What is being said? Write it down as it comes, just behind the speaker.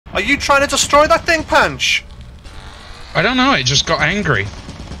Are you trying to destroy that thing, Punch? I don't know, it just got angry.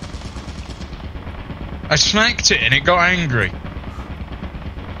 I smacked it and it got angry.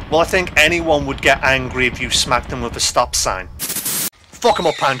 Well, I think anyone would get angry if you smacked them with a stop sign. Fuck him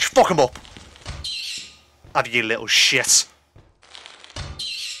up, Punch. Fuck him up. Have you little shit.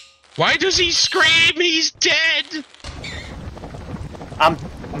 Why does he scream? He's dead!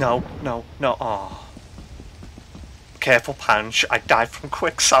 No. Oh. Careful, Punch. I died from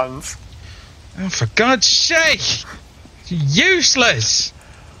quicksand. Oh, for God's sake! Useless!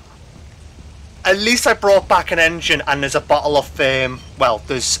 At least I brought back an engine and there's a bottle of, well,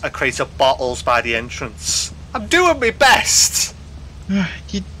 there's a crate of bottles by the entrance. I'm doing my best!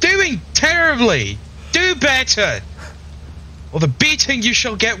 You're doing terribly! Do better! Or the beating you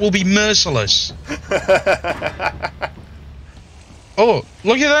shall get will be merciless. Oh,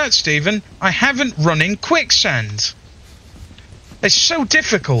 look at that, Stephen. I haven't run in quicksand. It's so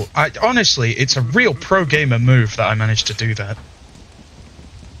difficult. Honestly, it's a real pro gamer move that I managed to do that.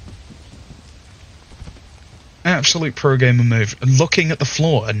 Absolute pro gamer move. Looking at the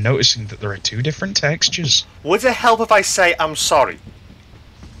floor and noticing that there are two different textures. Would it help if I say I'm sorry?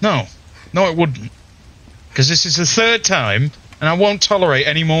 No. No, it wouldn't. Because this is the third time, and I won't tolerate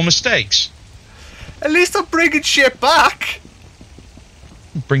any more mistakes. At least I'm bringing shit back.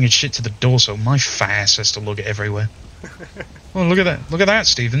 I'm bringing shit to the door so my face has to lug it everywhere. Oh, look at that. Look at that,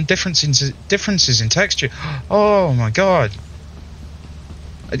 Stephen. Differences in texture. Oh, my God.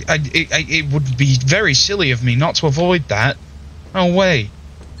 It would be very silly of me not to avoid that. Oh, wait.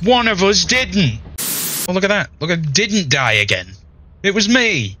 One of us didn't. Oh, look at that. Look, I didn't die again. It was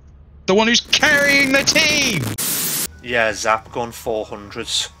me. The one who's carrying the team. Yeah, Zap gun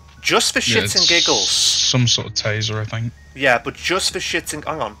 400s. Just for shits and giggles. Some sort of taser, I think. Yeah, but just for shits and...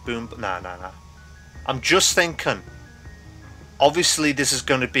 Hang on. Boom. Nah. I'm just thinking... Obviously, this is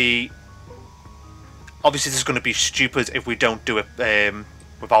going to be stupid if we don't do it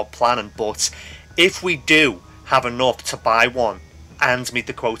without planning. But if we do have enough to buy one and meet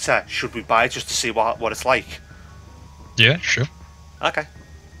the quota, should we buy it just to see what it's like? Yeah, sure. Okay.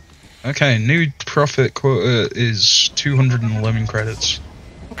 Okay, new profit quota is 211 credits.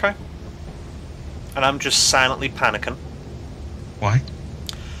 Okay. And I'm just silently panicking. Why?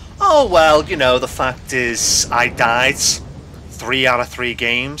 Oh, well, you know, the fact is I died 3 out of 3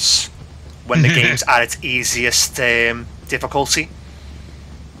 games when the game's at its easiest difficulty.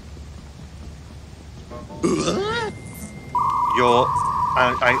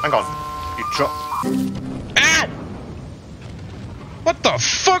 Hang on. You drop... Ah! What the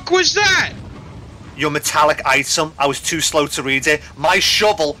fuck was that? Your metallic item, I was too slow to read it. My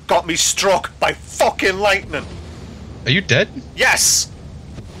shovel got me struck by fucking lightning. Are you dead? Yes!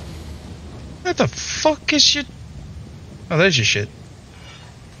 Where the fuck is your... Oh, there's your shit.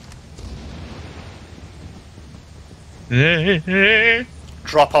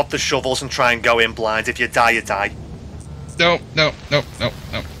 Drop off the shovels and try and go in blind. If you die, you die. No.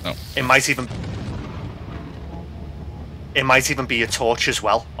 It might even be a torch as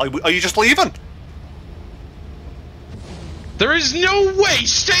well. Are you just leaving? There is no way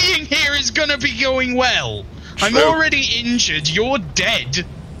staying here is gonna be going well. True. I'm already injured. You're dead.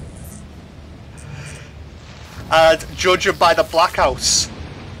 And judging by the blackouts,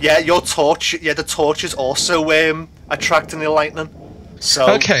 yeah, your torch, yeah, the torch is also attracting the lightning. So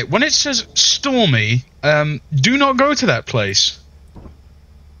okay, when it says stormy, do not go to that place.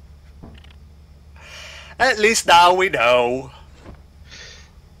 At least now we know.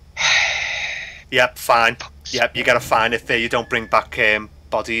 Yep, fine. Yep, you gotta fine if you don't bring back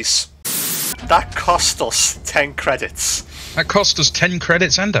bodies. That cost us 10 credits. That cost us 10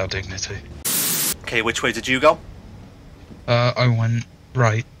 credits and our dignity. Okay, which way did you go? I went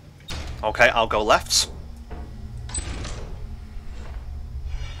right. Okay, I'll go left.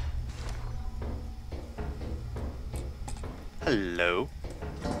 Hello.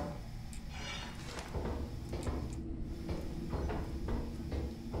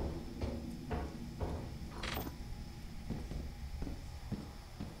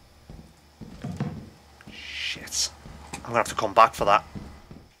 Shit. I'm gonna have to come back for that.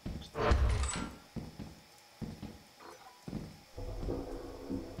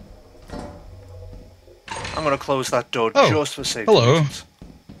 I'm gonna close that door just for safety. Hello. Reasons.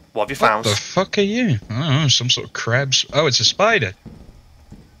 What have you found? What the fuck are you? I don't know, some sort of crabs. Oh, it's a spider.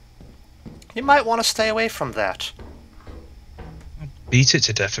 You might want to stay away from that. I'll beat it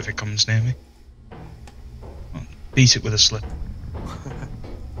to death if it comes near me. I'll beat it with a slip.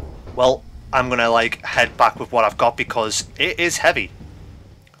 Well, I'm gonna like head back with what I've got because it is heavy.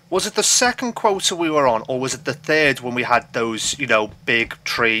 Was it the second quota we were on, or was it the third when we had those, you know, big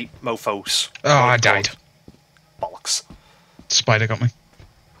tree mofos? Oh, I died. Bollocks. Spider got me.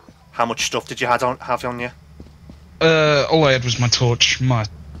 How much stuff did you have on you? All I had was my torch, my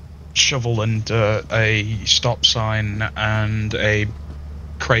shovel, and a stop sign, and a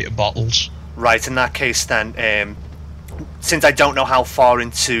crate of bottles. Right, in that case then, since I don't know how far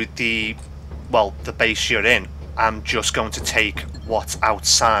into the base you're in, I'm just going to take what's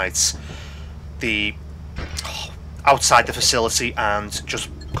outside the facility and just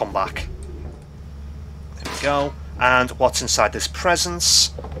come back. There we go. And what's inside this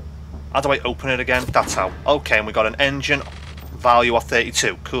presence? How do I open it again? That's how. Okay, and we got an engine value of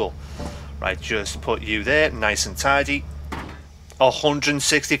 32. Cool. Right, just put you there, nice and tidy.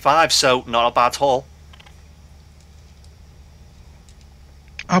 165, so not a bad haul.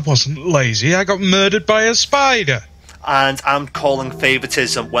 I wasn't lazy, I got murdered by a spider. And I'm calling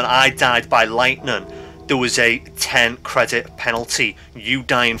favoritism. When I died by lightning, there was a 10 credit penalty. You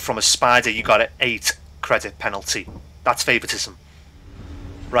dying from a spider, you got an 8 credit penalty. That's favoritism.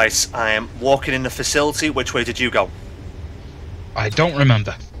 Right, I am walking in the facility. Which way did you go? I don't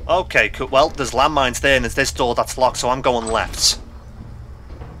remember. Okay, cool. Well, there's landmines there and there's this door that's locked, so I'm going left.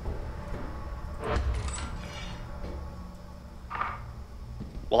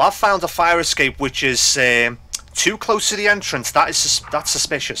 Well, I've found a fire escape which is too close to the entrance. That's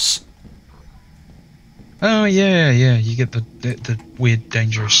suspicious. Oh yeah, you get the weird,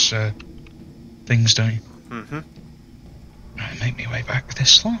 dangerous things, don't you? Mm-hmm. Right, make me way back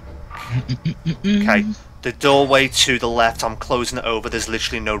this lot. Okay, the doorway to the left, I'm closing it over. There's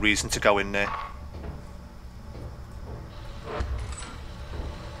literally no reason to go in there.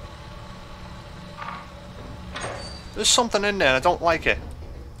 There's something in there and I don't like it.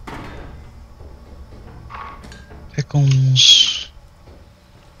 Pickles.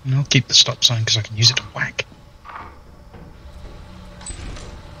 And I'll keep the stop sign because I can use it to whack.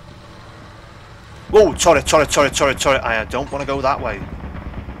 Whoa, turret. I don't want to go that way.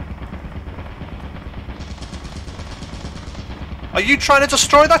 Are you trying to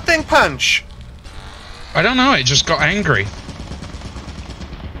destroy that thing, Punch? I don't know, it just got angry.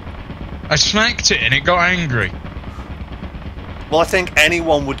 I smacked it and it got angry. Well, I think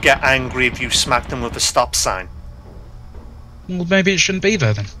anyone would get angry if you smacked them with a stop sign. Well, maybe it shouldn't be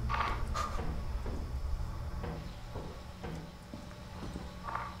there then.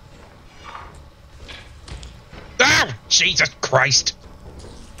 Ow! Jesus Christ!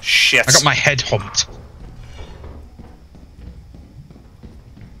 Shit. I got my head humped.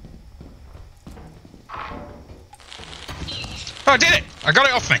 Oh, I did it! I got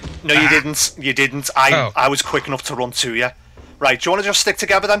it off me! No, you didn't. You didn't. I was quick enough to run to you. Right, do you want to just stick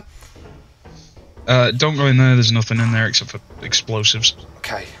together then? Don't go in there, there's nothing in there except for explosives.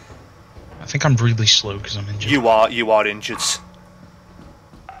 Okay. I think I'm really slow because I'm injured. You are injured.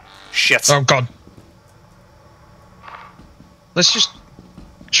 Shit. Oh god.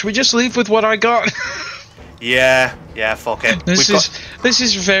 Should we just leave with what I got? Yeah, fuck it. This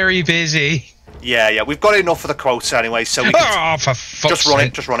is very busy. Yeah, we've got enough for the quota anyway, so we can... Oh, for fuck's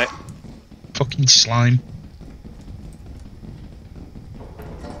sake. Just run it. Fucking slime.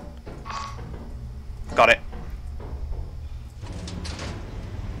 Got it.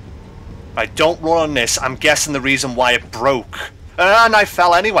 Right, don't run on this. I'm guessing the reason why it broke. And I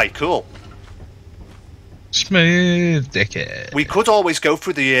fell anyway, cool. Smooth dickhead. We could always go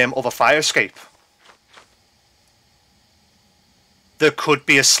through the other fire escape. There could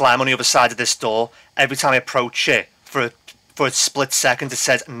be a slam on the other side of this door. Every time I approach it, for a split second, it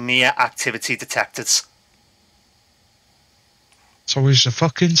says near activity detected. It's always the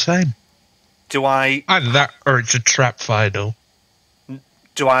fucking same. Do I... Either that or it's a trap fire door.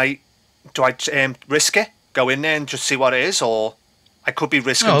 Do I risk it? Go in there and just see what it is? Or I could be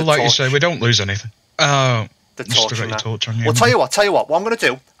risking the like torch. you say, we don't lose anything. Oh, The you still torch got and your that. torch on you. Well, tell you what. What I'm going to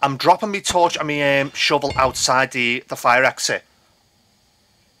do, I'm dropping my torch and my shovel outside the fire exit.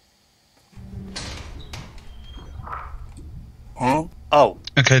 Huh? Oh.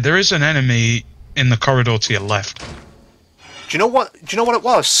 Okay, there is an enemy in the corridor to your left. Do you know what it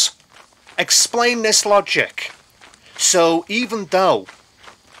was? Explain this logic. So even though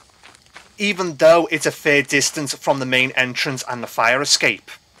it's a fair distance from the main entrance and the fire escape,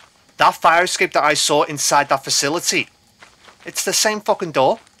 that fire escape that I saw inside that facility, it's the same fucking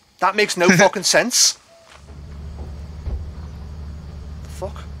door. That makes no fucking sense. The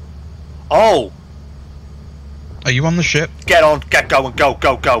fuck? Oh. Are you on the ship? Get on, get going,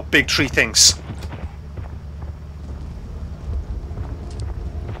 go. Big tree things.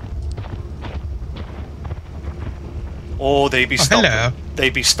 Oh, they be stomping. Hello.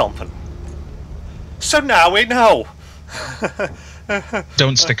 They be stomping. So now we know.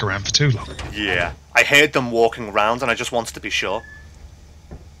 Don't stick around for too long. Yeah, I heard them walking around and I just wanted to be sure.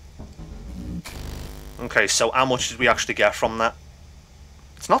 Okay, so how much did we actually get from that?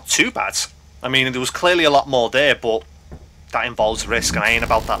 It's not too bad. I mean, there was clearly a lot more there, but that involves risk and I ain't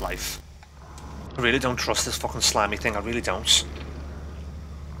about that life. I really don't trust this fucking slimy thing, I really don't.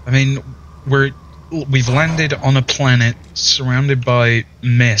 I mean, we've landed on a planet surrounded by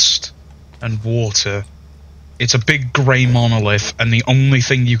mist and water. It's a big grey monolith, and the only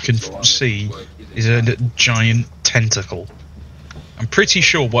thing you can see is a giant tentacle. I'm pretty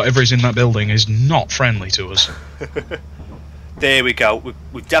sure whatever is in that building is not friendly to us. There we go.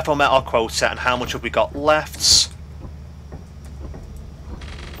 We've definitely met our quota, and how much have we got left?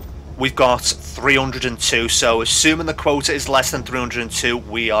 We've got 302, so assuming the quota is less than 302,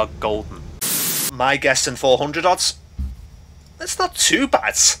 we are golden. My guess in 400 odds? That's not too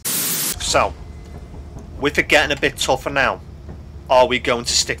bad. So, with it getting a bit tougher now, are we going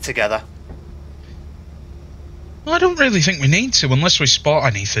to stick together? Well, I don't really think we need to, unless we spot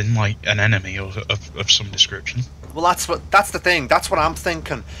anything, like an enemy or of some description. Well, that's the thing. That's what I'm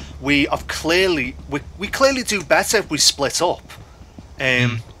thinking. We clearly do better if we split up.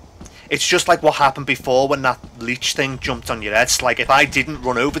 It's just like what happened before when that leech thing jumped on your head. It's like if I didn't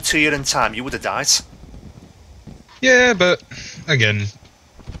run over to you in time, you would have died. Yeah, but again,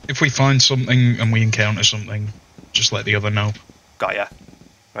 if we find something and we encounter something, just let the other know. Got ya.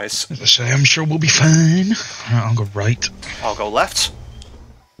 Right. As I say, I'm sure we'll be fine. Right, I'll go right. I'll go left.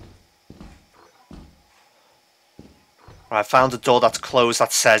 Right, I found a door that's closed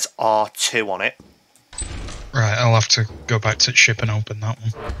that says R2 on it. Right, I'll have to go back to the ship and open that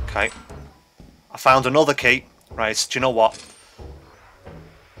one. Okay. I found another key. Right, do you know what?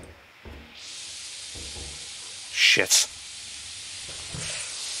 Shit.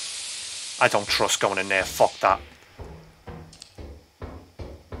 I don't trust going in there, fuck that.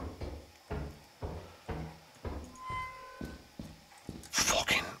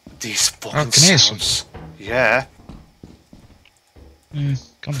 Fucking, these fucking sounds. Yeah. God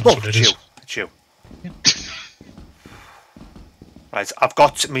knows Look, what it it's is. you. It's you. Yeah. Right, I've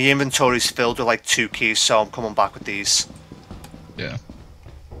got my inventory's filled with like 2 keys, so I'm coming back with these. Yeah.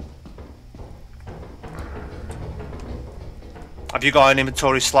 Have you got an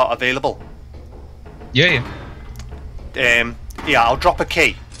inventory slot available? Yeah. Yeah, I'll drop a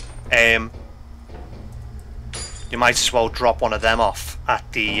key. You might as well drop one of them off at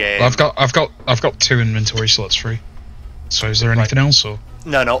the. Well, I've got 2 inventory slots free. So is there anything else, or?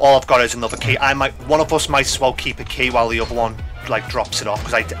 No, all I've got is another key. One of us might as well keep a key while the other one like drops it off,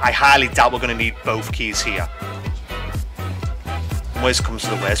 because I highly doubt we're going to need both keys here. Worst comes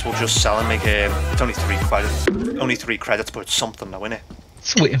to the worst, we'll just sell and make it's only 3 credits. Only 3 credits, but it's something now, isn't it?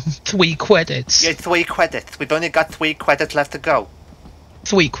 3 credits. Yeah, 3 credits. We've only got 3 credits left to go.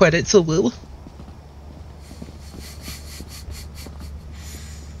 3 credits, a will.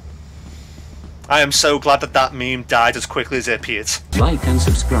 I am so glad that meme died as quickly as it appeared. Like and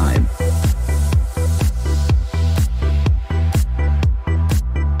subscribe.